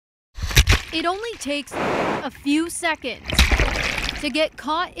It only takes a few seconds to get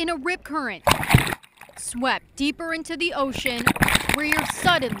caught in a rip current, swept deeper into the ocean where you're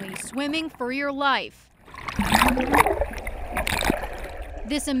suddenly swimming for your life.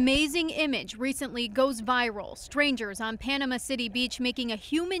 This amazing image recently goes viral. Strangers on Panama City Beach making a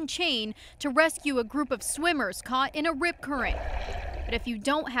human chain to rescue a group of swimmers caught in a rip current. But if you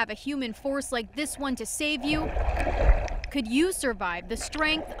don't have a human force like this one to save you, could you survive the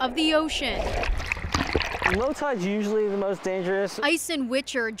strength of the ocean? Low tide's usually the most dangerous. Ison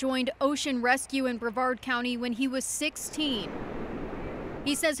Witcher joined Ocean Rescue in Brevard County when he was 16.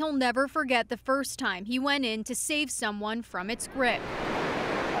 He says he'll never forget the first time he went in to save someone from its grip.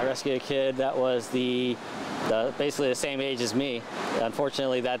 I rescued a kid that was basically the same age as me.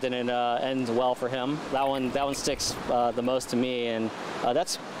 Unfortunately, that didn't end well for him. That one sticks the most to me, and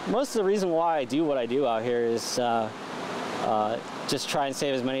that's most of the reason why I do what I do out here is just try and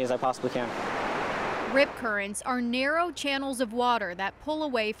save as many as I possibly can. Rip currents are narrow channels of water that pull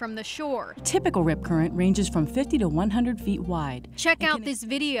away from the shore. A typical rip current ranges from 50 to 100 feet wide. Check out this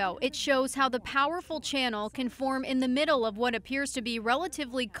video. It shows how the powerful channel can form in the middle of what appears to be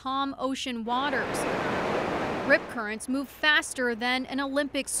relatively calm ocean waters. Rip currents move faster than an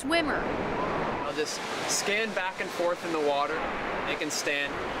Olympic swimmer. I'll just scan back and forth in the water. They can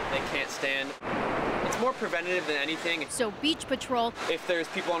stand, they can't stand. It's more preventative than anything. So Beach Patrol, if there's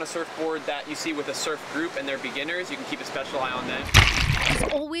people on a surfboard that you see with a surf group and they're beginners, you can keep a special eye on them. is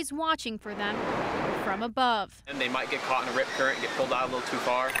always watching for them from above. And they might get caught in a rip current and get pulled out a little too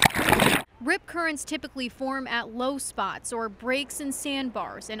far. Rip currents typically form at low spots or breaks in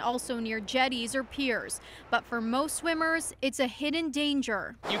sandbars and also near jetties or piers. But for most swimmers, it's a hidden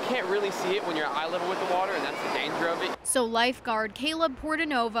danger. You can't really see it when you're at eye level with the water, and that's the danger of it. So lifeguard Caleb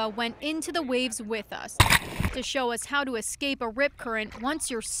Portanova went into the waves with us to show us how to escape a rip current once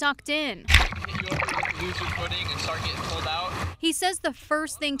you're sucked in. Lose your footing and start getting pulled out. He says the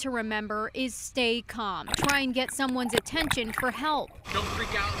first thing to remember is stay calm. Try and get someone's attention for help. Don't freak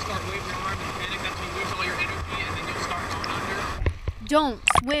out and start waving your arms and panic. That's when you lose all your energy and then you'll start going under. Don't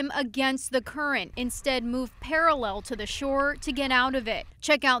swim against the current. Instead, move parallel to the shore to get out of it.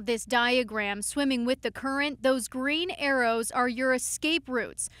 Check out this diagram. Swimming with the current, those green arrows are your escape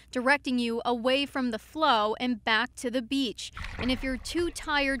routes, directing you away from the flow and back to the beach. And if you're too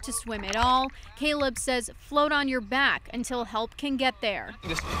tired to swim at all, Caleb says float on your back until help can get there.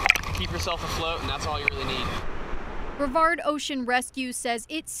 Just keep yourself afloat, and that's all you really need. Brevard Ocean Rescue says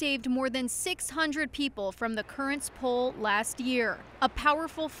it saved more than 600 people from the current's pull last year. A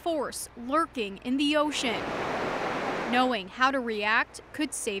powerful force lurking in the ocean. Knowing how to react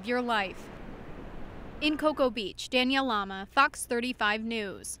could save your life. In Cocoa Beach, Danielle Lama, Fox 35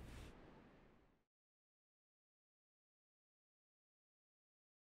 News.